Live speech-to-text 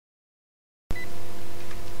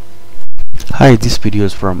Hi, this video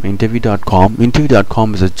is from interview.com.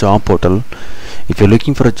 Interview.com is a job portal. If you're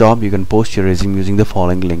looking for a job, you can post your resume using the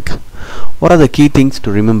following link. What are the key things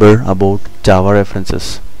to remember about Java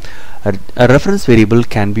references? A reference variable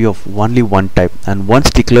can be of only one type, and once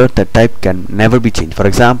declared, the type can never be changed. For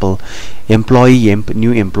example, employee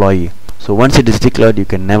new employee. So once it is declared, you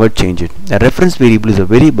can never change it. A reference variable is a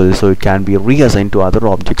variable, so it can be reassigned to other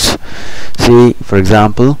objects. Say, for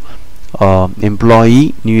example,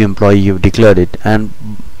 employee new employee, you've declared it, and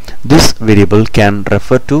this variable can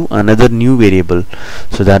refer to another new variable,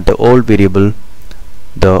 so that the old variable,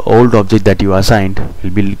 the old object that you assigned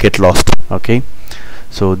will get lost. Okay,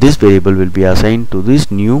 so this variable will be assigned to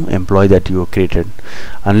this new employee that you have created.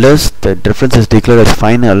 Unless the reference is declared as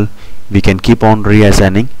final, we can keep on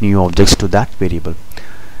reassigning new objects to that variable.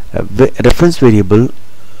 Reference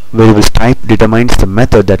variable's type determines the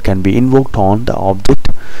method that can be invoked on the object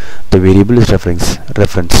the variable is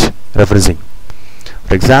referencing.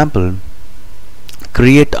 For example,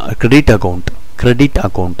 create a credit account,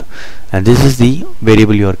 and this is the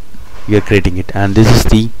variable you are creating it, and this is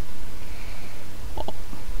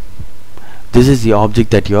the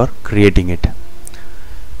object that you are creating it.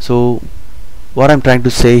 So what I'm trying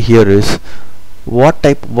to say here is, what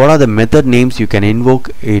are the method names you can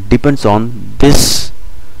invoke? It depends on this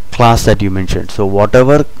class that you mentioned. So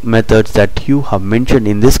whatever methods that you have mentioned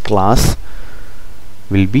in this class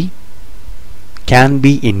can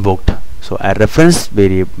be invoked. So a reference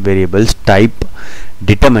variable's type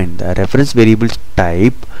determines the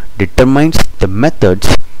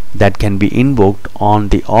methods that can be invoked on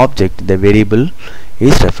the object the variable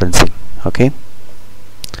is referencing. Okay,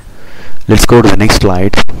 let's go to the next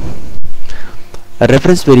slide. A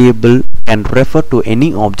reference variable can refer to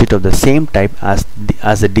any object of the same type as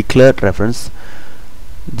a declared reference.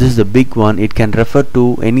 This is the big one. It can refer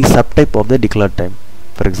to any subtype of the declared type.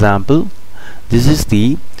 For example, this is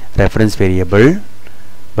the reference variable,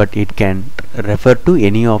 but it can refer to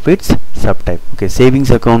any of its subtype. Okay,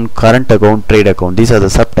 savings account, current account, trade account, these are the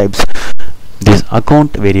subtypes. This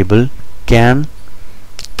account variable can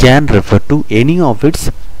refer to any of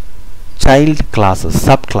its child classes,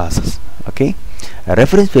 subclasses. Okay, a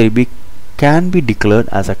reference variable can be declared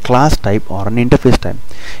as a class type or an interface type.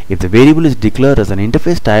 If the variable is declared as an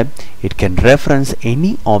interface type, it can reference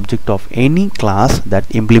any object of any class that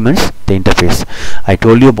implements the interface. I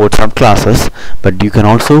told you about subclasses, but you can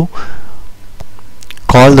also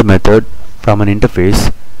call the method from an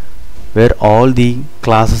interface where all the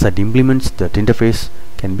classes that implements that interface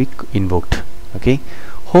can be invoked. Okay,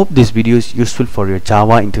 hope this video is useful for your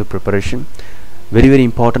Java interview preparation. Very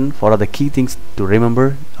important. What are the key things to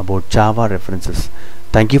remember about Java references?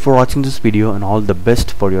 Thank you for watching this video, and all the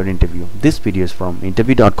best for your interview. This video is from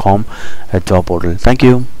interview.com, a job portal. Thank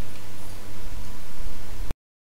you.